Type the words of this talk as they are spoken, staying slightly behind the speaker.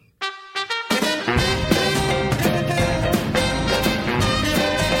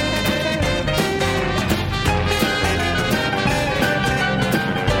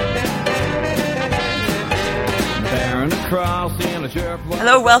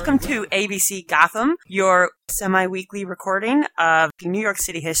Hello, welcome to ABC Gotham, your semi-weekly recording of New York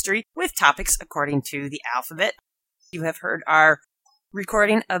City history with topics according to the alphabet. You have heard our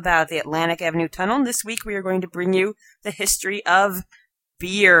recording about the Atlantic Avenue Tunnel. This week we are going to bring you the history of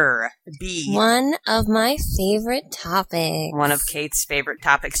beer. One of my favorite topics. One of Kate's favorite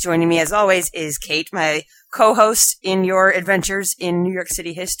topics. Joining me as always is Kate, my co-host in your adventures in New York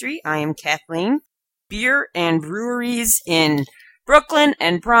City history. I am Kathleen. Beer and breweries in Brooklyn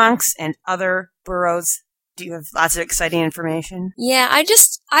and Bronx and other boroughs. Do you have lots of exciting information? Yeah, I think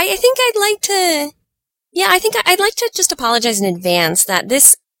I'd like to just apologize in advance that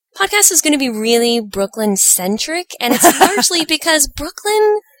this podcast is going to be really Brooklyn-centric, and it's largely because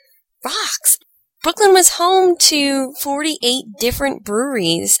Brooklyn rocks. Brooklyn was home to 48 different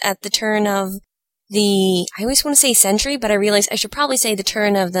breweries at the turn of I always want to say century, but I realize I should probably say the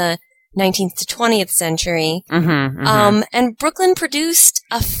turn of the 19th to 20th century. And Brooklyn produced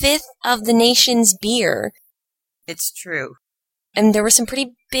a fifth of the nation's beer. It's true. And there were some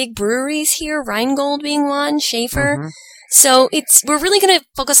pretty big breweries here, Rheingold being one, Schaefer. So we're really going to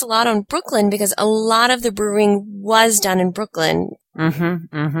focus a lot on Brooklyn because a lot of the brewing was done in Brooklyn. So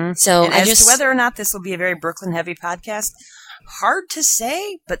and as to whether or not this will be a very Brooklyn-heavy podcast, hard to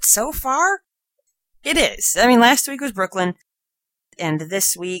say, but so far, it is. I mean, last week was Brooklyn, and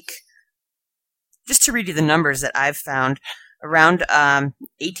this week, just to read you the numbers that I've found, around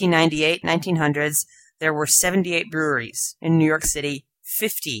 1898, 1900s, there were 78 breweries in New York City.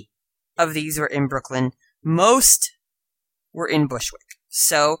 50 of these were in Brooklyn. Most were in Bushwick.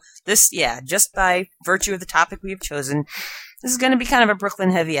 So this, just by virtue of the topic we have chosen, this is going to be kind of a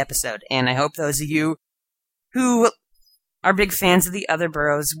Brooklyn-heavy episode. And I hope those of you who are big fans of the other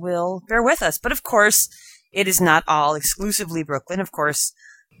boroughs will bear with us. But of course, it is not all exclusively Brooklyn. Of course,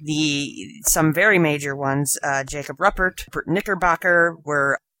 some very major ones, Jacob Ruppert, Knickerbocker,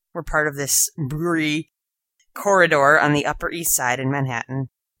 were part of this brewery corridor on the Upper East Side in Manhattan.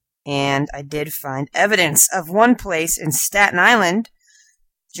 And I did find evidence of one place in Staten Island.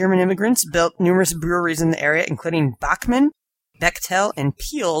 German immigrants built numerous breweries in the area, including Bachmann, Bechtel, and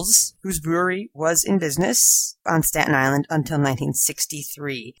Peel's, whose brewery was in business on Staten Island until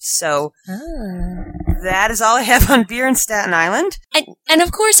 1963. So that is all I have on beer in Staten Island. And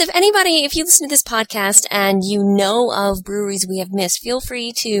of course, if you listen to this podcast and you know of breweries we have missed, feel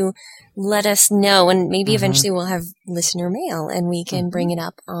free to let us know, and maybe eventually we'll have listener mail and we can bring it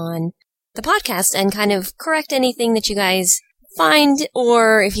up on the podcast and kind of correct anything that you guys find,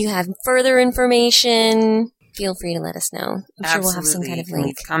 or if you have further information, feel free to let us know. I'm sure we'll have some kind of link.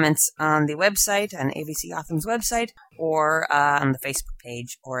 Leave comments on the website, on ABC Gotham's website, or on the Facebook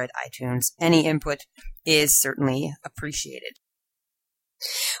page, or at iTunes. Any input is certainly appreciated.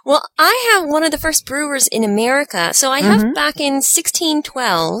 Well, I have one of the first brewers in America. So I have back in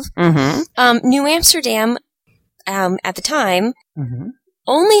 1612, New Amsterdam, at the time,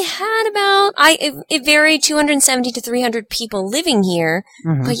 only had it varied 270 to 300 people living here,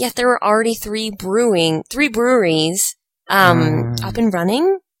 but yet there were already three breweries, up and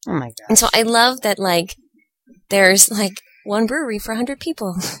running. Oh my god. And so I love that, there's, one brewery for 100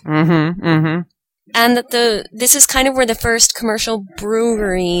 people. And that this is kind of where the first commercial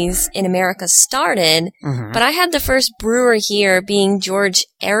breweries in America started. But I had the first brewer here being George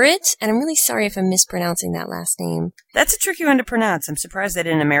Ehret, and I'm really sorry if I'm mispronouncing that last name. That's a tricky one to pronounce. I'm surprised they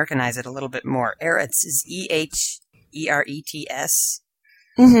didn't Americanize it a little bit more. Ehret is Eherets.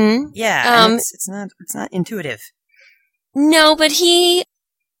 Yeah, it's not intuitive. No, but he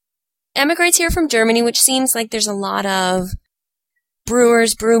emigrates here from Germany, which seems like there's a lot of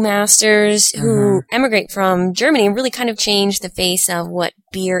brewers, brewmasters who emigrate from Germany and really kind of change the face of what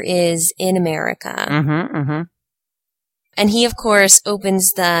beer is in America. And he, of course,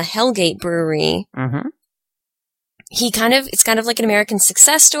 opens the Hellgate Brewery. It's kind of like an American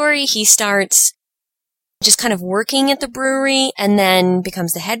success story. He starts just kind of working at the brewery and then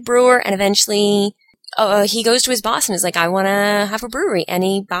becomes the head brewer, and eventually he goes to his boss and is like, I want to have a brewery. And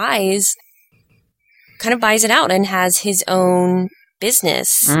he buys it out and has his own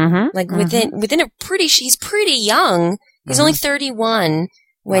business. He's pretty young. He's only 31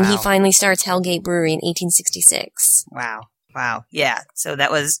 when he finally starts Hellgate Brewery in 1866. Wow. Yeah. So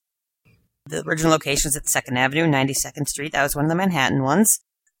that was the original locations at 2nd Avenue, 92nd Street. That was one of the Manhattan ones.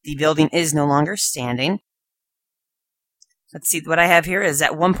 The building is no longer standing. Let's see. What I have here is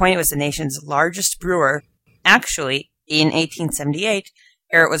at one point it was the nation's largest brewer. Actually, in 1878,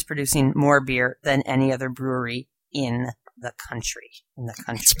 Ehret was producing more beer than any other brewery in the country.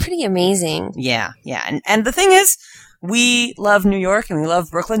 It's pretty amazing. Yeah. And the thing is, we love New York and we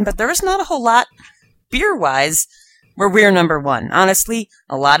love Brooklyn, but there is not a whole lot beer-wise we're number one. Honestly,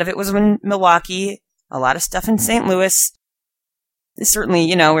 a lot of it was in Milwaukee, a lot of stuff in St. Louis.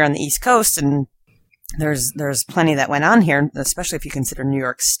 Certainly, we're on the East Coast, and there's plenty that went on here, especially if you consider New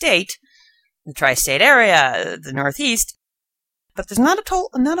York State, the tri-state area, the Northeast. But there's not a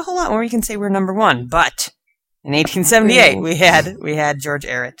whole lot where we can say we're number one. But in 1878, we had George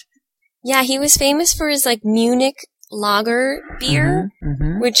Ehret. Yeah, he was famous for his Munich lager beer,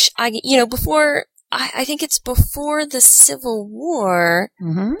 which I think it's before the Civil War.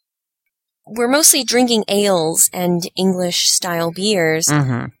 Mm-hmm. We're mostly drinking ales and English-style beers.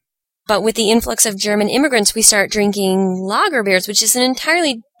 Mm-hmm. But with the influx of German immigrants, we start drinking lager beers, which is an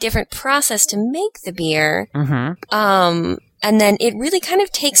entirely different process to make the beer. Mm-hmm. And then it really kind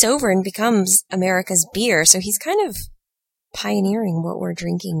of takes over and becomes America's beer. So he's kind of pioneering what we're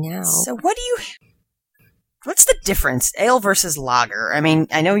drinking now. So what's the difference, ale versus lager? I mean,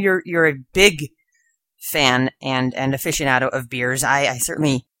 I know you're a big fan and aficionado of beers. I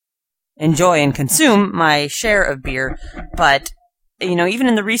certainly enjoy and consume my share of beer, but even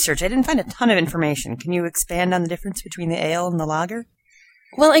in the research, I didn't find a ton of information. Can you expand on the difference between the ale and the lager?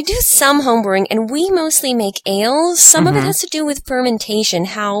 Well, I do some homebrewing, and we mostly make ales. Some of it has to do with fermentation,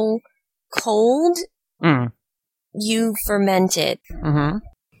 how cold you ferment it. Mm-hmm.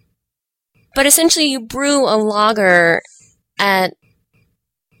 But essentially, you brew a lager at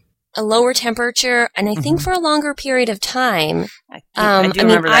a lower temperature, and I think for a longer period of time. I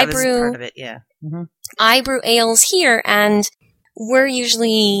remember that was part of it, yeah. Mm-hmm. I brew ales here, and we're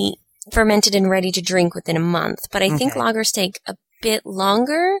usually fermented and ready to drink within a month. But I think lagers take a bit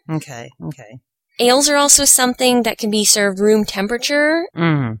longer. Okay. Ales are also something that can be served room temperature,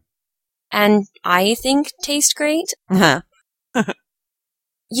 and I think taste great. Uh-huh.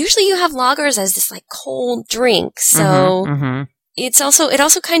 Usually you have lagers as this cold drink, so it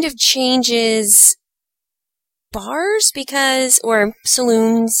also kind of changes bars or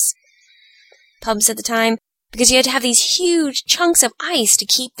saloons, pubs at the time, because you had to have these huge chunks of ice to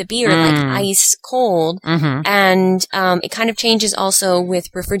keep the beer ice cold, and it kind of changes also with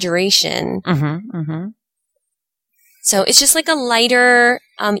refrigeration. So it's just a lighter,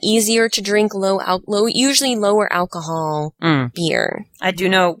 easier to drink, usually lower alcohol beer. I do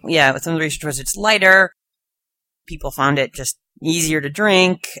know, with some of the research was it's lighter. People found it just easier to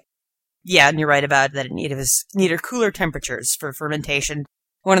drink. Yeah, and you're right about that. It needed cooler temperatures for fermentation.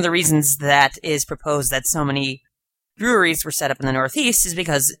 One of the reasons that is proposed that so many breweries were set up in the Northeast is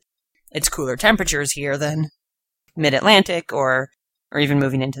because it's cooler temperatures here than Mid-Atlantic or even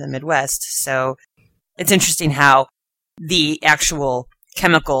moving into the Midwest. So it's interesting how the actual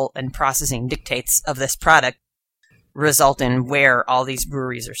chemical and processing dictates of this product result in where all these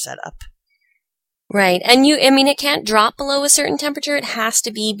breweries are set up. Right. And it can't drop below a certain temperature. It has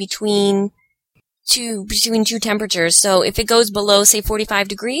to be between two temperatures. So if it goes below, say, 45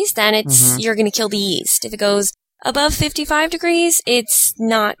 degrees, then you're going to kill the yeast. If it goes above 55 degrees, it's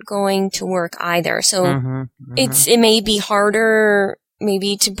not going to work either. So it may be harder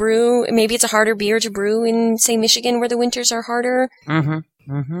maybe to brew. Maybe it's a harder beer to brew in, say, Michigan, where the winters are harder.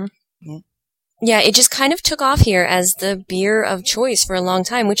 Yeah, it just kind of took off here as the beer of choice for a long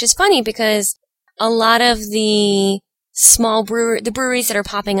time, which is funny because a lot of the the breweries that are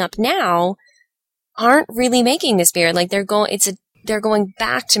popping up now aren't really making this beer. They're going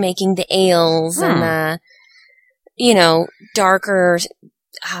back to making the ales and the, darker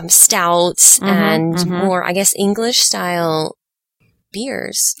stouts and more, I guess, English style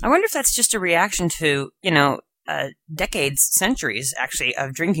beers. I wonder if that's just a reaction to, decades, centuries, actually,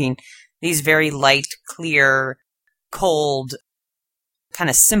 of drinking these very light, clear, cold, kind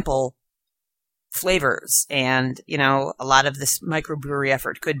of simple flavors. And, a lot of this microbrewery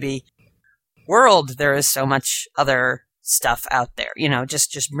effort could be, world, there is so much other stuff out there,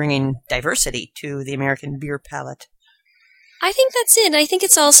 just bringing diversity to the American beer palate. I think that's it. I think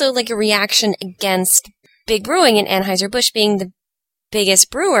it's also a reaction against big brewing, and Anheuser-Busch being the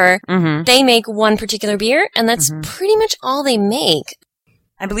biggest brewer, they make one particular beer, and that's pretty much all they make.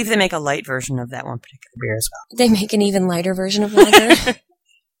 I believe they make a light version of that one particular beer as well. They make an even lighter version of lager.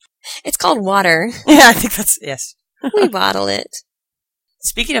 It's called water. Yeah, I think yes. We bottle it.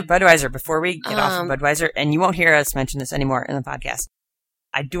 Speaking of Budweiser, before we get off of Budweiser, and you won't hear us mention this anymore in the podcast,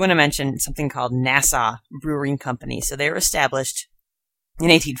 I do want to mention something called Nassau Brewing Company. So they were established in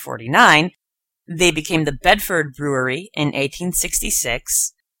 1849. They became the Bedford Brewery in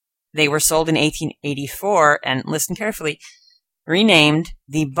 1866. They were sold in 1884, and listen carefully, renamed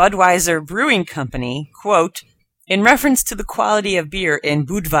the Budweiser Brewing Company, quote, in reference to the quality of beer in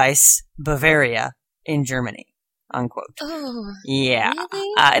Budweis, Bavaria, in Germany, unquote. Oh, yeah.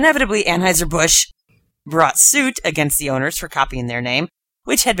 Really? Inevitably, Anheuser-Busch brought suit against the owners for copying their name,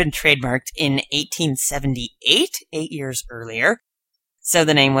 which had been trademarked in 1878, 8 years earlier. So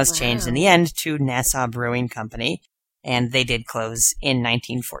the name was changed in the end to Nassau Brewing Company, and they did close in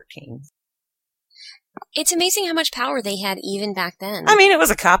 1914. It's amazing how much power they had even back then. I mean, it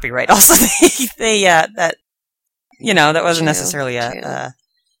was a copyright. Also, that wasn't necessarily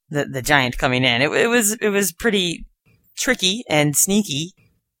the giant coming in. It was pretty tricky and sneaky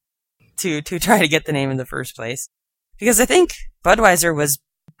to try to get the name in the first place, because I think Budweiser was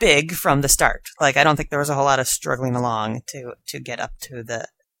big from the start. Like, I don't think there was a whole lot of struggling along to get up to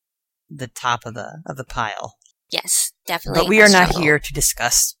the top of the pile. Yes, definitely. But we are not here to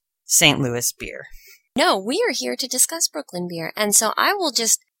discuss St. Louis beer. No, we are here to discuss Brooklyn beer. And so I will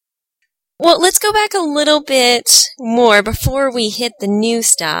let's go back a little bit more before we hit the new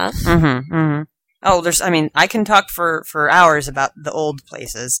stuff. Mm-hmm, mm-hmm. Oh, I can talk for hours about the old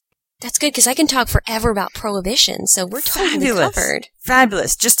places. That's good, because I can talk forever about Prohibition, so we're totally covered.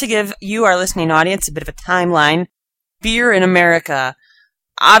 Fabulous. Just to give you, our listening audience, a bit of a timeline, beer in America,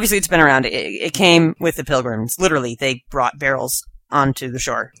 obviously it's been around. It came with the Pilgrims. Literally, they brought barrels onto the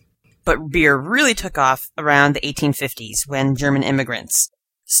shore. But beer really took off around the 1850s, when German immigrants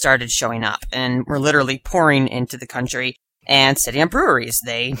started showing up and were literally pouring into the country and setting up breweries.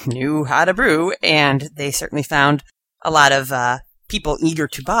 They knew how to brew, and they certainly found a lot of people eager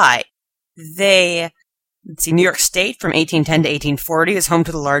to buy. New York State from 1810 to 1840 was home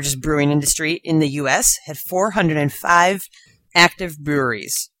to the largest brewing industry in the U.S., had 405 active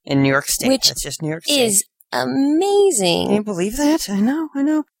breweries in New York State. Which That's just New York State. Is amazing. Can you believe that? I know.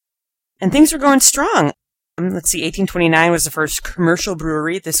 And things were going strong. Let's see, 1829 was the first commercial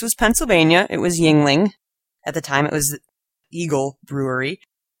brewery. This was Pennsylvania. It was Yuengling. At the time, it was Eagle Brewery.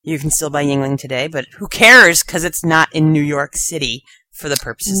 You can still buy Yuengling today, but who cares? Because it's not in New York City for the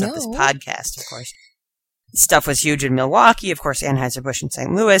purposes of this podcast, of course. Stuff was huge in Milwaukee, of course, Anheuser-Busch in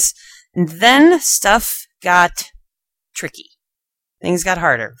St. Louis. And then stuff got tricky. Things got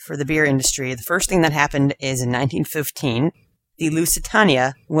harder for the beer industry. The first thing that happened is in 1915, the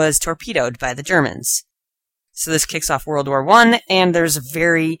Lusitania was torpedoed by the Germans. So this kicks off World War I, and there's a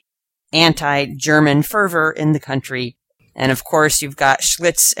very anti-German fervor in the country. And of course, you've got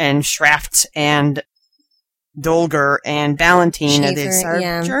Schlitz and Schraft and Dolger and Ballantine. These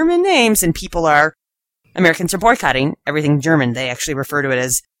are German names, and Americans are boycotting everything German. They actually refer to it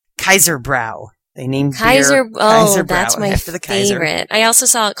as Kaiserbrau. They named Kaiser. Beer Oh, Kaiserbrau that's my after the Kaiser. favorite. I also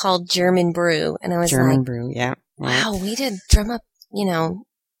saw it called German Brew, and I was German Brew, yeah. Wow, way to drum up,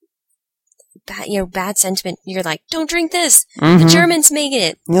 bad sentiment. You're like, don't drink this. Mm-hmm. The Germans make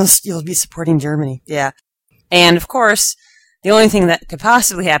it. You'll be supporting Germany, yeah. And of course, the only thing that could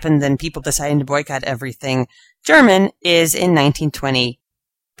possibly happen than people deciding to boycott everything German is in 1920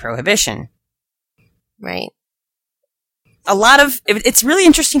 Prohibition. Right. It's really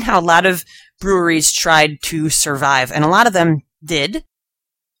interesting how a lot of breweries tried to survive, and a lot of them did.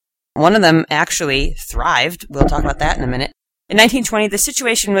 One of them actually thrived. We'll talk about that in a minute. In 1920, the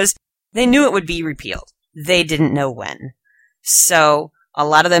situation was they knew it would be repealed. They didn't know when. So a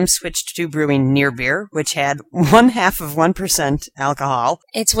lot of them switched to brewing near beer, which had 0.5% alcohol.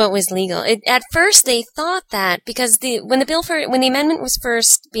 It's what was legal. At first, they thought that because when the amendment was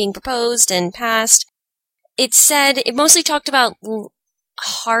first being proposed and passed, it mostly talked about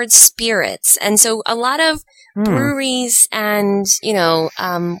hard spirits, and so a lot of breweries and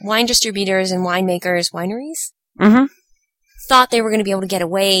wine distributors and wineries thought they were going to be able to get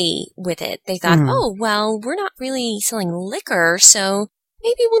away with it. They thought, oh well, we're not really selling liquor, so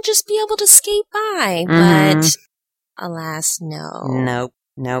maybe we'll just be able to skate by. But alas, no.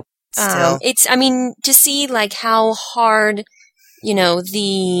 Nope. Still, to see like how hard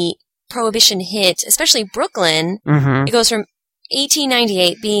the Prohibition hit, especially Brooklyn. It goes from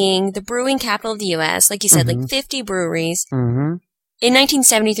 1898 being the brewing capital of the U.S., like you said, like 50 breweries. In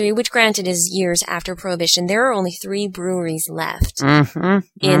 1973, which granted is years after Prohibition, there are only 3 breweries left in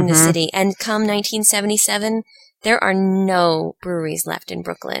the city. And come 1977, there are no breweries left in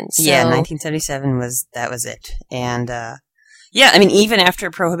Brooklyn. So, 1977 was it. And, even after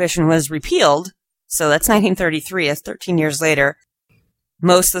Prohibition was repealed, so that's 1933, that's 13 years later,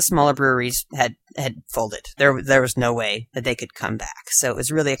 most of the smaller breweries had folded. There was no way that they could come back. So it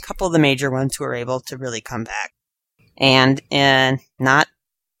was really a couple of the major ones who were able to really come back. And not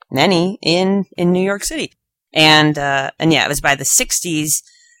many in New York City. And it was by the 60s,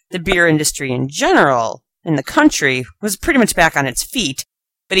 the beer industry in general in the country was pretty much back on its feet.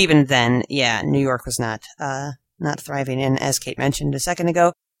 But even then, New York was not thriving. And as Kate mentioned a second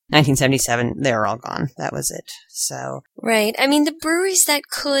ago, 1977, they were all gone. That was it. So right. I mean, the breweries that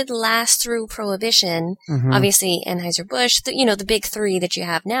could last through Prohibition, obviously Anheuser-Busch, the big three that you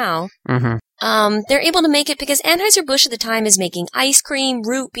have now, they're able to make it because Anheuser-Busch at the time is making ice cream,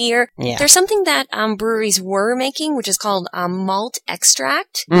 root beer. Yeah. There's something that breweries were making, which is called malt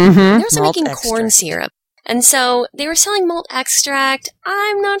extract. Mm-hmm. They're also making corn syrup. And so they were selling malt extract.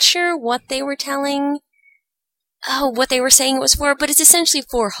 I'm not sure what they were saying it was for, but it's essentially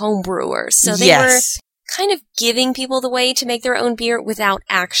for home brewers. So they were kind of giving people the way to make their own beer without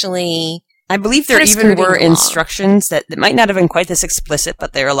actually. I believe there even were instructions that might not have been quite this explicit,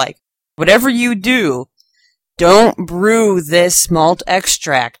 but they were like, whatever you do, don't brew this malt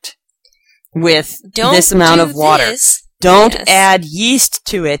extract with this amount of water. Don't add yeast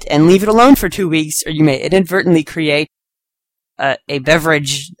to it and leave it alone for 2 weeks, or you may inadvertently create a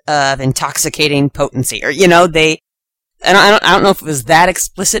beverage of intoxicating potency. Or, I don't know if it was that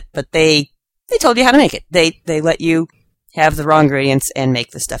explicit, but they told you how to make it. They let you have the raw ingredients and make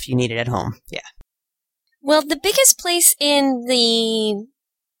the stuff you needed at home. Yeah. Well, the biggest place in the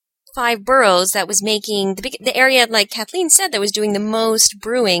 5 boroughs that was making the area, like Kathleen said, that was doing the most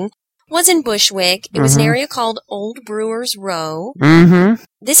brewing was in Bushwick. It was an area called Old Brewers Row. Mm-hmm.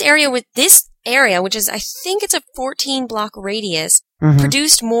 This area, which is, I think it's a 14-block radius,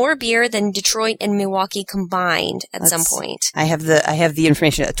 produced more beer than Detroit and Milwaukee combined at some point. I have the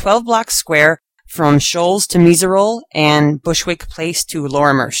information. A 12-block square from Shoals to Meserole and Bushwick Place to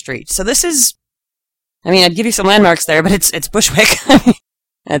Lorimer Street. So this is, I'd give you some landmarks there, but it's Bushwick.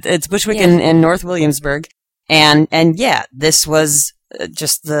 It's Bushwick in North Williamsburg. And yeah, this was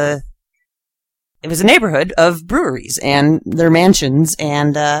just it was a neighborhood of breweries and their mansions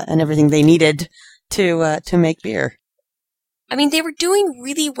and everything they needed to make beer. They were doing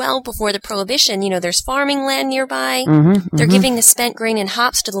really well before the Prohibition. There's farming land nearby. They're giving the spent grain and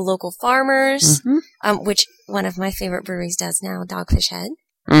hops to the local farmers, which one of my favorite breweries does now, Dogfish Head.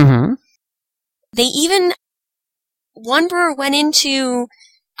 They even, one brewer went into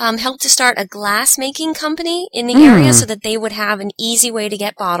helped to start a glass-making company in the area so that they would have an easy way to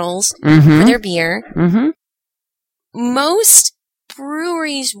get bottles for their beer. Most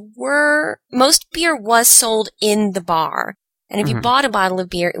beer was sold in the bar. And if you bought a bottle of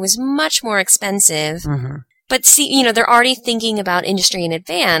beer, it was much more expensive. But see, they're already thinking about industry in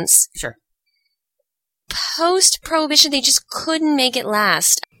advance. Sure. Post-Prohibition, they just couldn't make it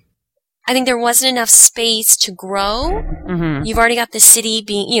last. I think there wasn't enough space to grow. You've already got the city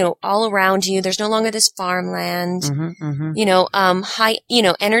being, all around you. There's no longer this farmland.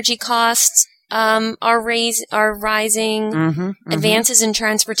 Energy costs are rising. Advances in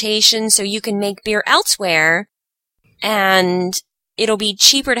transportation, so you can make beer elsewhere, and it'll be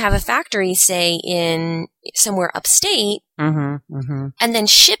cheaper to have a factory, say, in somewhere upstate, and then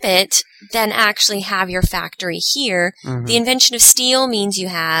ship it than actually have your factory here. The invention of steel means you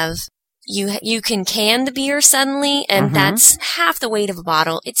can can the beer suddenly, and that's half the weight of a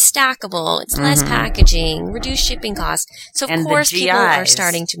bottle. It's stackable. It's less packaging, reduced shipping costs. So, of course, people are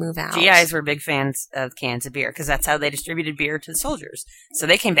starting to move out. GIs were big fans of cans of beer because that's how they distributed beer to the soldiers. So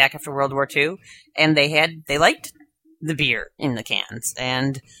they came back after World War II, and they liked the beer in the cans.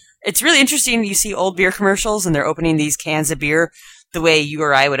 And it's really interesting. You see old beer commercials, and they're opening these cans of beer the way you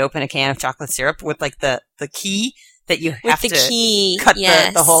or I would open a can of chocolate syrup with, like, the key that you have to cut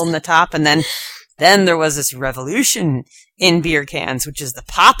the hole in the top, and then there was this revolution in beer cans, which is the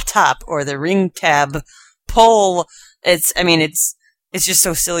pop top or the ring tab pull. It's just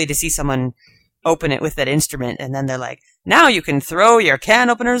so silly to see someone open it with that instrument, and then they're like, now you can throw your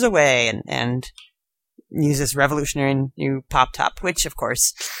can openers away and use this revolutionary new pop top, which of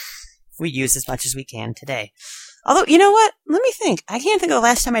course we use as much as we can today. Although, you know what? Let me think. I can't think of the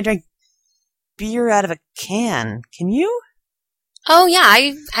last time I drank beer out of a can. Can you? Oh, yeah.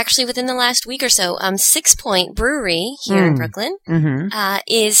 I actually, within the last week or so, Six Point Brewery here in Brooklyn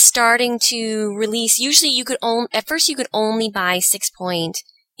is starting to release. Usually, at first you could only buy 6 Point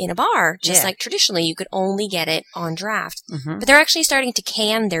in a bar, just like traditionally you could only get it on draft. But they're actually starting to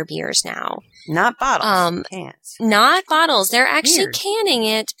can their beers now. Not bottles, cans. Not bottles. They're actually canning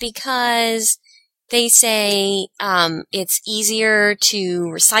it because they say it's easier to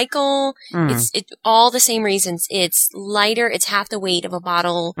recycle. It's all the same reasons. It's lighter. It's half the weight of a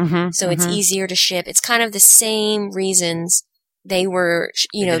bottle, so it's easier to ship. It's kind of the same reasons they were,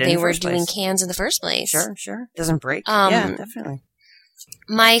 they were doing cans in the first place. Sure. Doesn't break. Yeah, definitely.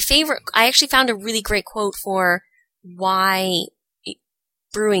 My favorite, I actually found a really great quote for why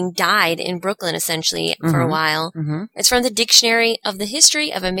brewing died in Brooklyn, essentially, for a while. It's from the Dictionary of the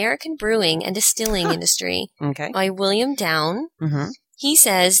History of American Brewing and Distilling Industry by William Down. He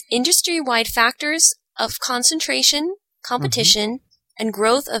says industry-wide factors of concentration, competition, and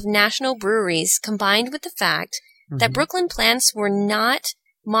growth of national breweries combined with the fact that Brooklyn plants were not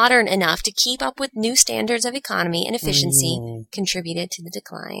modern enough to keep up with new standards of economy and efficiency contributed to the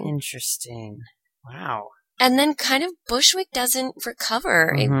decline. Interesting. Wow. And then kind of Bushwick doesn't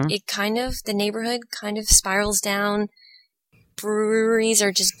recover. It kind of, the neighborhood kind of spirals down. Breweries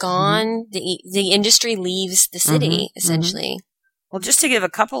are just gone. The industry leaves the city, essentially. Well, just to give a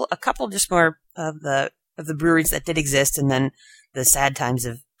couple just more of the breweries that did exist, and then the sad times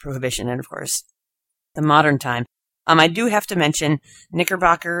of Prohibition, and of course, the modern time. I do have to mention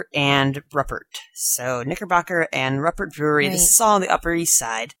Knickerbocker and Ruppert. So Knickerbocker and Ruppert Brewery, this is all on the Upper East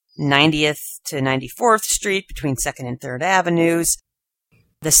Side, 90th to 94th Street, between 2nd and 3rd Avenues.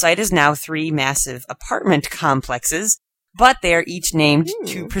 The site is now 3 massive apartment complexes, but they are each named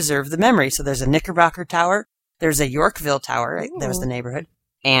to preserve the memory. So there's a Knickerbocker Tower, there's a Yorkville Tower, that was the neighborhood,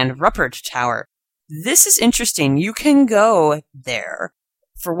 and Ruppert Tower. This is interesting. You can go there.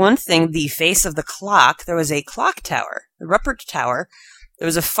 For one thing, the face of the clock, there was a clock tower, the Ruppert Tower. There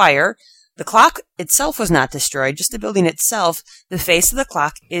was a fire. The clock itself was not destroyed, just the building itself. The face of the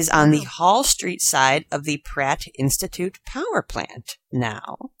clock is on the Hall Street side of the Pratt Institute power plant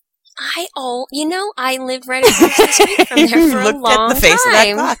now. I lived right across the street from there for a long time. Looked at the face of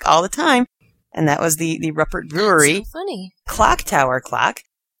that clock all the time. And that was the Ruppert Brewery. That's so funny. Clock tower clock.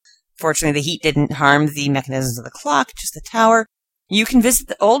 Fortunately, the heat didn't harm the mechanisms of the clock, just the tower. You can visit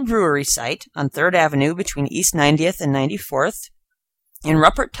the old brewery site on 3rd Avenue between East 90th and 94th. In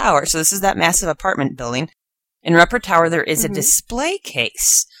Ruppert Tower, so this is that massive apartment building. In Ruppert Tower, there is a display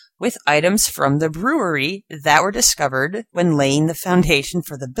case with items from the brewery that were discovered when laying the foundation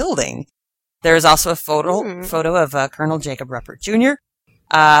for the building. There is also a photo of Colonel Jacob Ruppert Jr.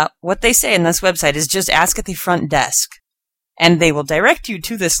 What they say in this website is just ask at the front desk. And they will direct you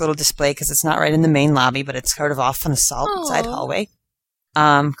to this little display because it's not right in the main lobby, but it's sort of off on a side hallway.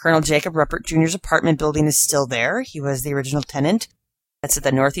 Colonel Jacob Ruppert Jr.'s apartment building is still there. He was the original tenant. That's at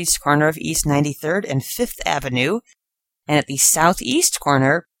the northeast corner of East 93rd and 5th Avenue. And at the southeast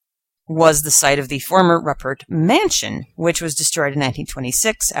corner was the site of the former Ruppert Mansion, which was destroyed in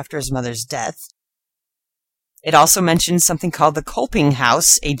 1926 after his mother's death. It also mentions something called the Kolping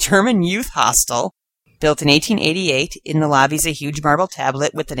House, a German youth hostel, built in 1888. In the lobby is a huge marble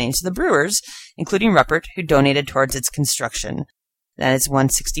tablet with the names of the brewers, including Ruppert, who donated towards its construction. That is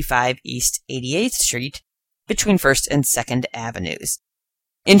 165 East 88th Street, between 1st and 2nd Avenues.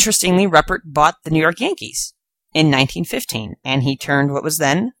 Interestingly, Ruppert bought the New York Yankees in 1915, and he turned what was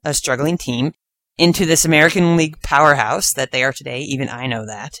then a struggling team into this American League powerhouse that they are today. Even I know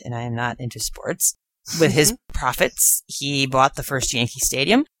that, and I am not into sports. With his profits, he bought the first Yankee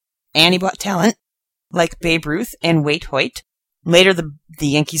Stadium, and he bought talent like Babe Ruth and Waite Hoyt. Later, the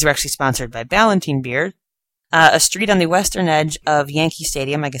Yankees were actually sponsored by Ballantine Beer. A street on the western edge of Yankee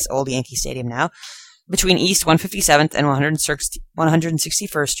Stadium, I guess old Yankee Stadium now, between East 157th and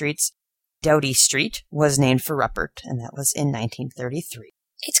 161st Streets, Doughty Street, was named for Ruppert, and that was in 1933.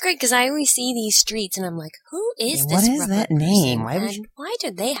 It's great because I always see these streets and I'm like, who is this? What is that name? Why do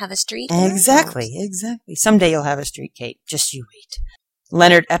they have a street? Exactly. Someday you'll have a street, Kate. Just you wait.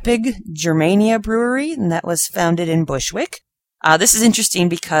 Leonard Eppig Germania Brewery, and that was founded in Bushwick. This is interesting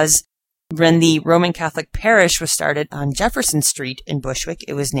because when the Roman Catholic parish was started on Jefferson Street in Bushwick,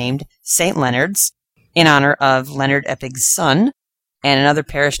 it was named St. Leonard's in honor of Leonard Eppig's son. And another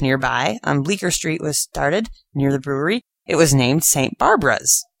parish nearby on Bleecker Street was started near the brewery. It was named St.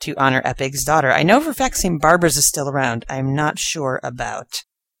 Barbara's to honor Eppig's daughter. I know for a fact St. Barbara's is still around. I'm not sure about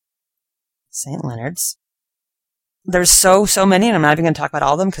St. Leonard's. There's so many, and I'm not even going to talk about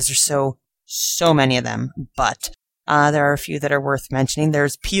all of them because there's so many of them. But there are a few that are worth mentioning.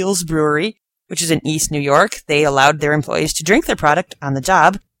 There's Peel's Brewery, which is in East New York. They allowed their employees to drink their product on the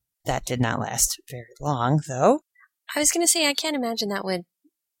job. That did not last very long, though. I was going to say, I can't imagine that would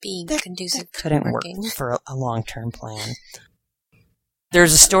be conducive that couldn't work for a long-term plan.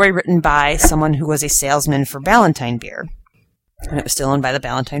 There's a story written by someone who was a salesman for Ballantine Beer, and it was still owned by the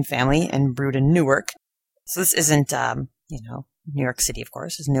Ballantine family and brewed in Newark. So this isn't, New York City, of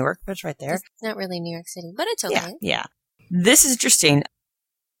course. It's Newark, but it's right there. It's not really New York City, but it's okay. Yeah. This is interesting.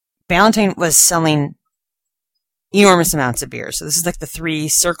 Ballantine was selling enormous amounts of beer. So this is like the 3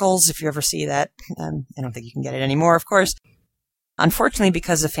 circles, if you ever see that. I don't think you can get it anymore, of course. Unfortunately,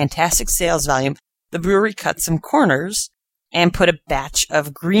 because of fantastic sales volume, the brewery cut some corners and put a batch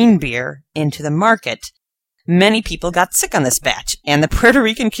of green beer into the market. Many people got sick on this batch, and the Puerto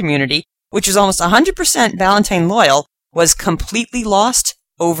Rican community, which is almost 100% Ballantine loyal, was completely lost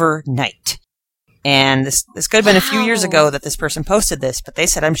overnight. And this could have been a few years ago that this person posted this, but they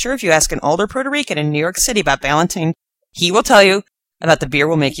said, I'm sure if you ask an older Puerto Rican in New York City about Ballantine, he will tell you about the beer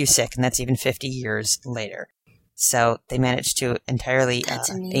will make you sick, and that's even 50 years later. So they managed to entirely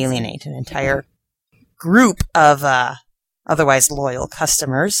alienate an entire group of otherwise loyal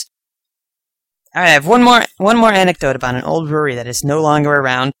customers. All right, I have one more anecdote about an old brewery that is no longer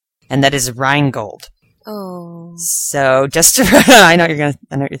around, and that is Rheingold. Oh. So just to, I know what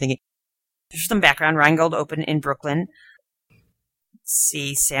you're thinking. There's some background. Rheingold opened in Brooklyn. Let's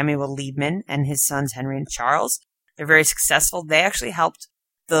see, Samuel Liebman and his sons Henry and Charles. They're very successful. They actually helped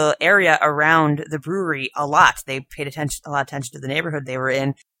the area around the brewery a lot. They paid a lot of attention to the neighborhood they were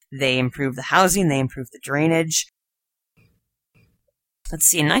in. They improved the housing. They improved the drainage. Let's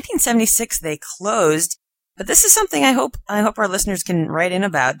see, in 1976 they closed, but this is something I hope our listeners can write in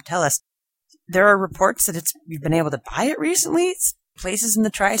about. Tell us. There are reports that you've been able to buy it recently. It's places in the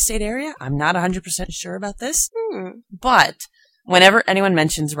tri-state area. I'm not 100% sure about this. But whenever anyone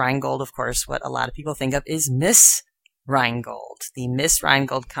mentions Rheingold, of course, what a lot of people think of is Miss Rheingold, the Miss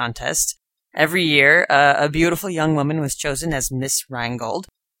Rheingold contest. Every year, a beautiful young woman was chosen as Miss Rheingold.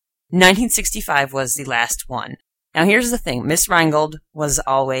 1965 was the last one. Now, here's the thing. Miss Rheingold was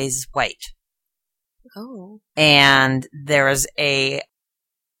always white. Oh. And there was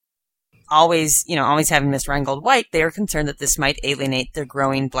always having Miss Rheingold white, they were concerned that this might alienate their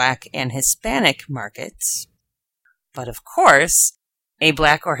growing black and Hispanic markets. But of course, a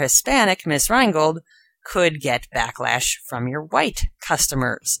black or Hispanic Miss Rheingold could get backlash from your white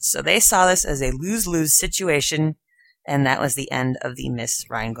customers. So they saw this as a lose-lose situation, and that was the end of the Miss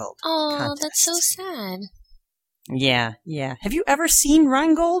Rheingold contest. That's so sad. Yeah. Have you ever seen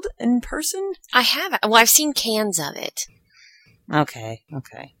Rheingold in person? I have. Well, I've seen cans of it. Okay.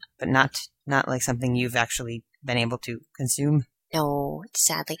 But not like something you've actually been able to consume? No,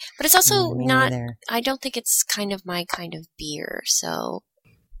 sadly. But it's also not, neither. I don't think it's kind of my kind of beer, so.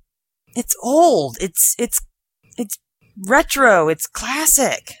 It's old. It's retro. It's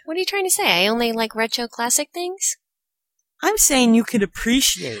classic. What are you trying to say? I only like retro classic things? I'm saying you could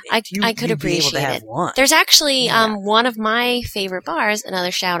appreciate it. I could appreciate be able to have one. There's actually one of my favorite bars,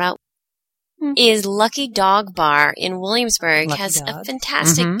 another shout out, is Lucky Dog Bar in Williamsburg. Lucky has Dog. a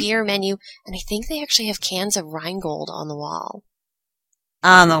fantastic beer menu, and I think they actually have cans of Rheingold on the wall.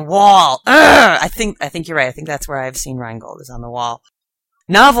 On the wall. I think you're right. I think that's where I've seen Rheingold, is on the wall.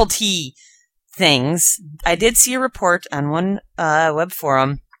 Novelty things. I did see a report on one web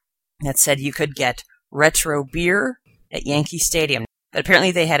forum that said you could get retro beer at Yankee Stadium. But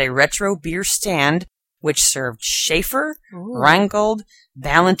apparently they had a retro beer stand which served Schaefer, Rheingold,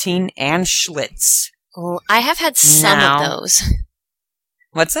 Ballantine, and Schlitz. Oh, I have had some of those.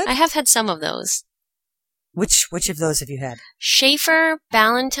 What's that? I have had some of those. Which of those have you had? Schaefer,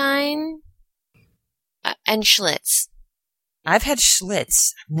 Ballantine, and Schlitz. I've had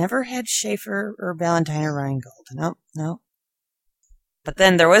Schlitz. I've never had Schaefer or Ballantine or Rheingold. No. But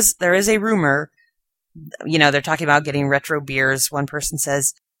then there is a rumor. They're talking about getting retro beers. One person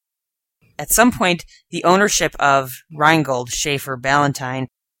says, at some point, the ownership of Rheingold, Schaefer, Ballantine,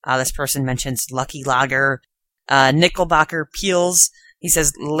 this person mentions Lucky Lager, Nickelbacker, Peels. He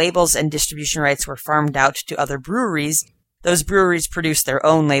says labels and distribution rights were farmed out to other breweries. Those breweries produced their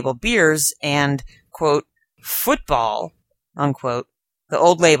own label beers and, quote, football, unquote, the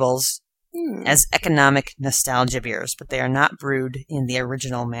old labels as economic nostalgia beers, but they are not brewed in the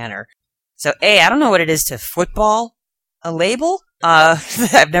original manner. So, I don't know what it is to football a label.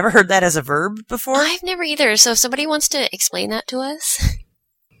 I've never heard that as a verb before. I've never either. So if somebody wants to explain that to us,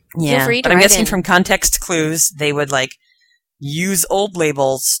 feel free to but I'm write guessing in. From context clues, they would use old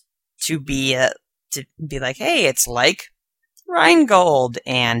labels to be like, hey, it's like Rheingold,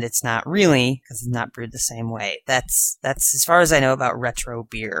 and it's not really, because it's not brewed the same way. That's as far as I know about retro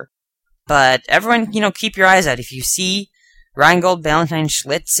beer. But everyone, keep your eyes out. If you see Rheingold, Ballantine,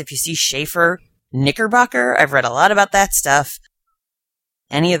 Schlitz, if you see Schaefer, Knickerbocker, I've read a lot about that stuff.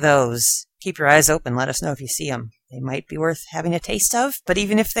 Any of those, keep your eyes open. Let us know if you see them. They might be worth having a taste of, but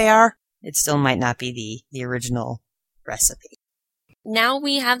even if they are, it still might not be the original recipe. Now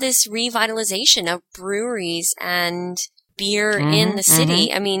we have this revitalization of breweries and beer in the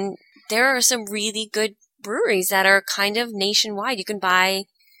city. I mean, there are some really good breweries that are kind of nationwide. You can buy,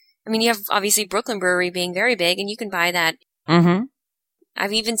 you have obviously Brooklyn Brewery being very big, and you can buy that. Mm-hmm.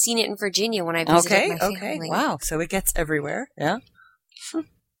 I've even seen it in Virginia when I visited my family. Okay, wow. So it gets everywhere, yeah.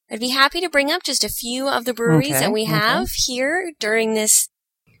 I'd be happy to bring up just a few of the breweries that we have here during this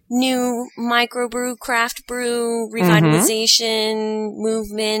new microbrew, craft brew, revitalization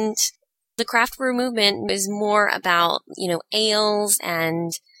movement. The craft brew movement is more about, ales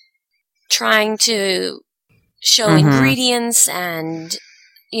and trying to show ingredients and,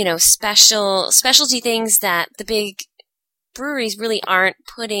 specialty things that the big breweries really aren't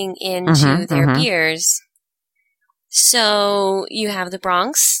putting into their beers. So you have the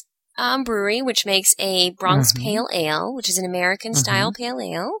Bronx Brewery, which makes a Bronx Pale Ale, which is an American-style pale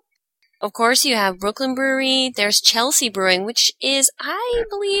ale. Of course, you have Brooklyn Brewery. There's Chelsea Brewing, which is, I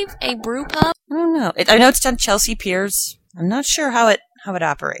believe, a brew pub. I don't know. I know it's on Chelsea Piers. I'm not sure how it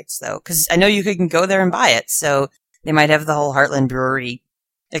operates, though, because I know you can go there and buy it, so they might have the whole Heartland Brewery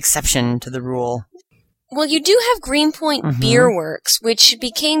exception to the rule. Well, you do have Greenpoint Beer Works, which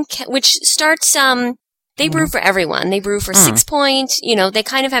starts, they brew for everyone. They brew for 6 Point, they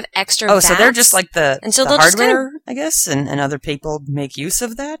kind of have extra vats. So they're just like the hardware, I guess, and other people make use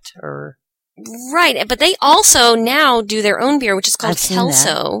of that, or? Right, but they also now do their own beer, which is called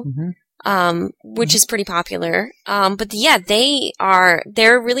Kelso, which is pretty popular. But yeah,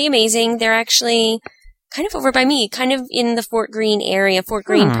 they're really amazing. They're actually kind of over by me, kind of in the Fort Greene area,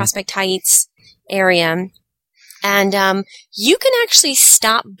 Prospect Heights area. And you can actually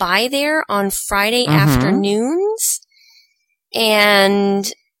stop by there on Friday afternoons,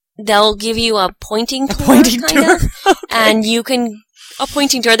 and they'll give you a pointing tour, and you can a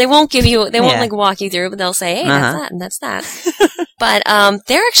pointing tour. They won't like walk you through, but they'll say, "Hey, that's that and that's that." But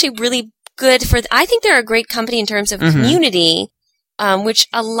they're actually really good I think they're a great company in terms of community, which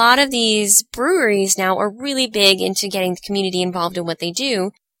a lot of these breweries now are really big into getting the community involved in what they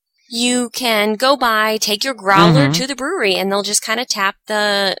do. You can go by, take your growler to the brewery, and they'll just kind of tap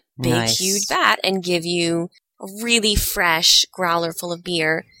the big, huge vat and give you a really fresh growler full of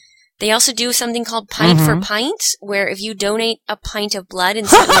beer. They also do something called Pint for Pint, where if you donate a pint of blood in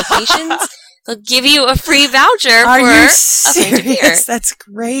certain locations, they'll give you a free voucher for a pint of beer. That's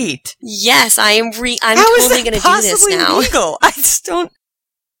great. Yes, I'm totally going to do this now. Legal? I just don't.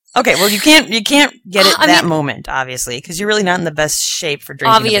 Okay, well, you can't get it that moment, obviously, because you're really not in the best shape for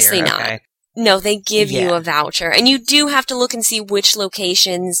drinking obviously a beer. Not. Okay. No, they give you a voucher, and you do have to look and see which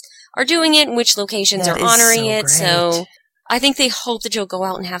locations are doing it and which locations are honoring it. So I think they hope that you'll go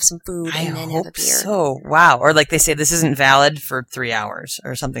out and have some food and then have a beer. So wow, or like they say, this isn't valid for 3 hours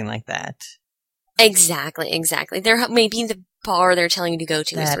or something like that. Exactly. There may be the bar they're telling you to go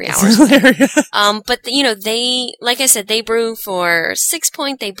to is 3 hours. But they, like I said, they brew for 6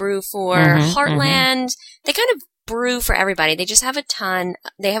 Point, they brew for Heartland. They kind of brew for everybody. They just have a ton.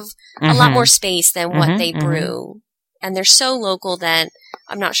 They have a lot more space than what they brew. And they're so local that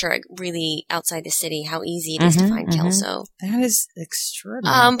I'm not sure really outside the city how easy it is to find Kelso. That is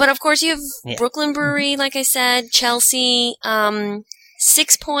extraordinary. But of course you have Brooklyn Brewery, like I said, Chelsea,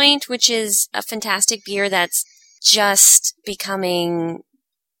 6 Point, which is a fantastic beer that's just becoming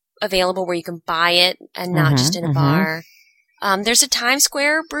available where you can buy it and not just in a bar. There's a Times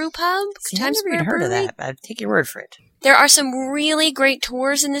Square brew pub. I've never heard of that, but I'd take your word for it. There are some really great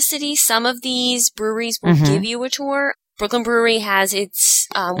tours in the city. Some of these breweries will give you a tour. Brooklyn Brewery has its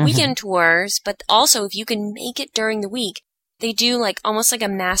weekend tours, but also if you can make it during the week, they do almost like a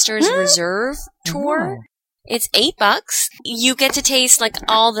Master's Reserve tour. Oh. It's $8. You get to taste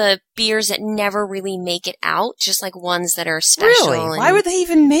all the beers that never really make it out, just ones that are special. Really? Why would they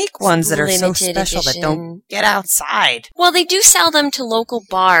even make ones that are so special that don't get outside? Well, they do sell them to local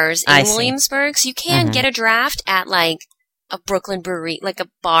bars in Williamsburg, so you can get a draft at a Brooklyn Brewery, a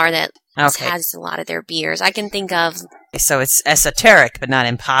bar that has a lot of their beers. I can think of. So it's esoteric, but not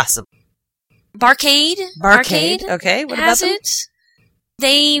impossible. Barcade. Okay. What has about them? it?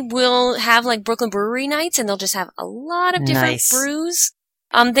 They will have Brooklyn Brewery nights, and they'll just have a lot of different brews.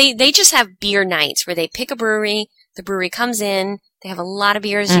 They just have beer nights where they pick a brewery, the brewery comes in, they have a lot of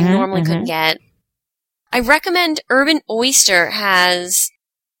beers you normally couldn't get. I recommend Urban Oyster has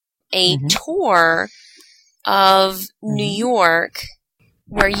a tour of New York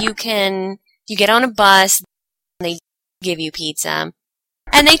where you get on a bus, and they give you pizza,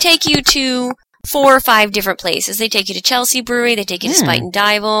 and they take you to 4 or 5 different places. They take you to Chelsea Brewery, they take you to Spite and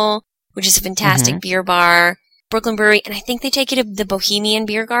Dival, which is a fantastic beer bar, Brooklyn Brewery, and I think they take you to the Bohemian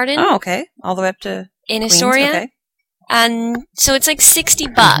Beer Garden. Oh, okay. All the way up to in Queens. Astoria. Okay. And so it's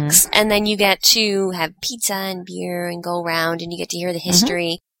 $60, and then you get to have pizza and beer and go around, and you get to hear the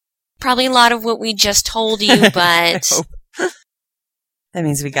history. Probably a lot of what we just told you, but that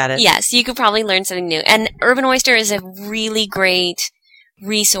means we got it. Yes, you could probably learn something new. And Urban Oyster is a really great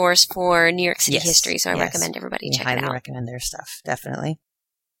resource for New York City history, so I recommend everybody check it out. I highly recommend their stuff, definitely.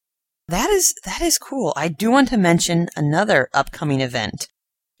 That is cool. I do want to mention another upcoming event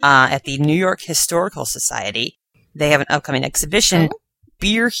at the New York Historical Society. They have an upcoming exhibition,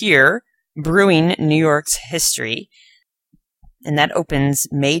 Beer Here, Brewing New York's History. and that opens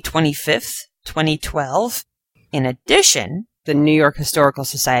May 25th, 2012. In addition, the New York Historical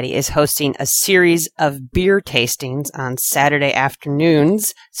Society is hosting a series of beer tastings on Saturday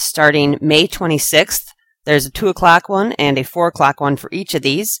afternoons starting May 26th. There's a 2 o'clock one and a 4 o'clock one for each of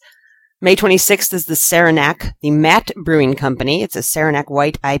these. May 26th is the Saranac, the Matt Brewing Company. It's a Saranac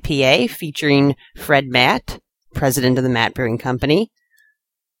White IPA featuring Fred Matt, president of the Matt Brewing Company.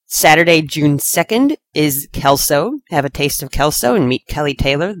 Saturday, June 2nd is Kelso. Have a taste of Kelso and meet Kelly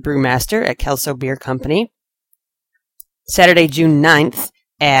Taylor, the brewmaster at Kelso Beer Company. Saturday, June 9th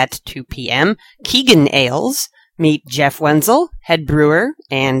at 2 p.m., Keegan Ales. Meet Jeff Wenzel, head brewer,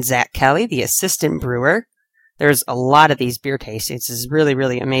 and Zach Kelly, the assistant brewer. There's a lot of these beer tastings. This is really,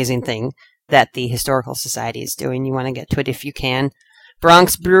 really amazing thing that the Historical Society is doing. You want to get to it if you can.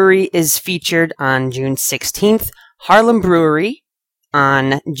 Bronx Brewery is featured on June 16th. Harlem Brewery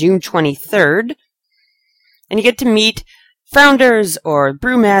on June 23rd. And you get to meet founders or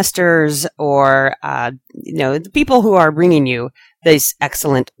brewmasters or, the people who are bringing you these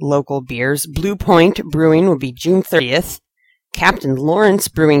excellent local beers. Blue Point Brewing will be June 30th. Captain Lawrence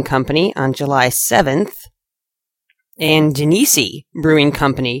Brewing Company on July 7th. And Genesee Brewing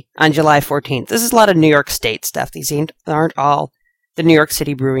Company on July 14th. This is a lot of New York State stuff. These aren't all the New York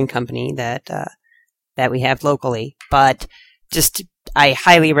City Brewing Company that we have locally. But I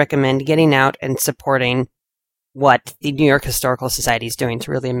highly recommend getting out and supporting what the New York Historical Society is doing. It's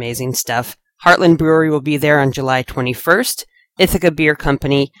really amazing stuff. Heartland Brewery will be there on July 21st. Ithaca Beer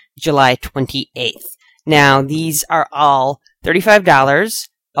Company, July 28th. Now, these are all $35.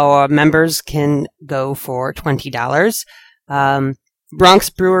 Or members can go for $20. Bronx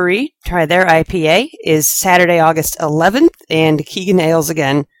Brewery, try their IPA, is Saturday, August 11th, and Keegan Ales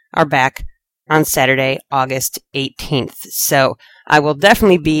again are back on Saturday, August 18th. So I will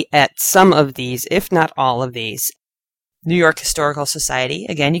definitely be at some of these, if not all of these. New York Historical Society,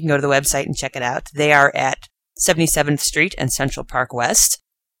 again, you can go to the website and check it out. They are at 77th Street and Central Park West.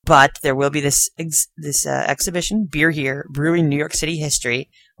 But there will be this exhibition, Beer Here, Brewing New York City History,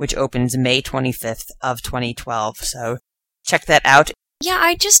 which opens May 25th of 2012. So check that out. Yeah,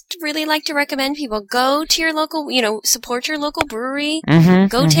 I just really like to recommend people go to your local, support your local brewery.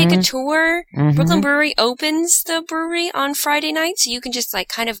 Go take a tour. Brooklyn Brewery opens the brewery on Friday night, so you can just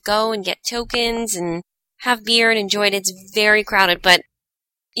kind of go and get tokens and have beer and enjoy it. It's very crowded, but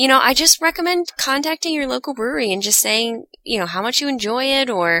I just recommend contacting your local brewery and just saying, how much you enjoy it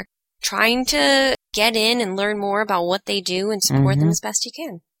or trying to get in and learn more about what they do and support them as best you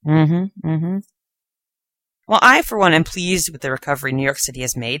can. Well, I, for one, am pleased with the recovery New York City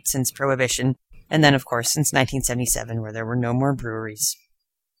has made since Prohibition, and then, of course, since 1977, where there were no more breweries.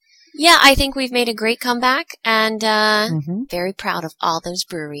 Yeah, I think we've made a great comeback, and very proud of all those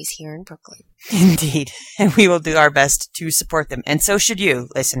breweries here in Brooklyn. Indeed. And we will do our best to support them. And so should you,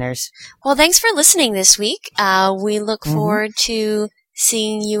 listeners. Well, thanks for listening this week. We look forward to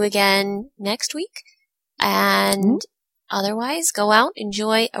seeing you again next week. And otherwise, go out,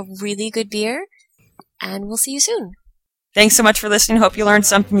 enjoy a really good beer, and we'll see you soon. Thanks so much for listening. Hope you learned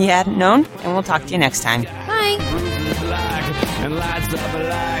something you hadn't known, and we'll talk to you next time. Bye.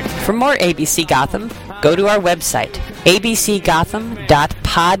 For more ABC Gotham, go to our website,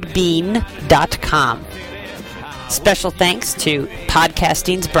 abcgotham.podbean.com. Special thanks to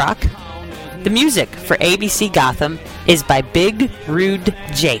Podcasting's Brock. The music for ABC Gotham is by Big Rude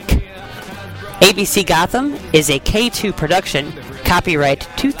Jake. ABC Gotham is a K2 production, copyright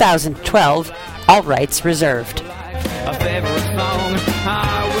 2012, all rights reserved. A favorite song,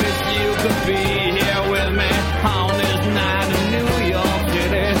 I wish you could be here with me on this night in New York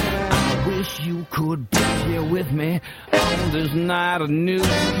City. I wish you could be here with me on this night in New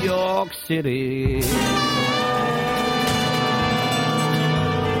York City.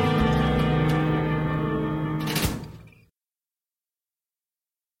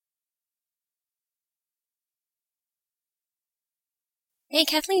 Hey,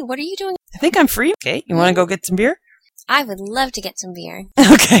 Kathleen, what are you doing? I think I'm free. Okay, you want to go get some beer? I would love to get some beer.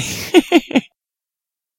 Okay.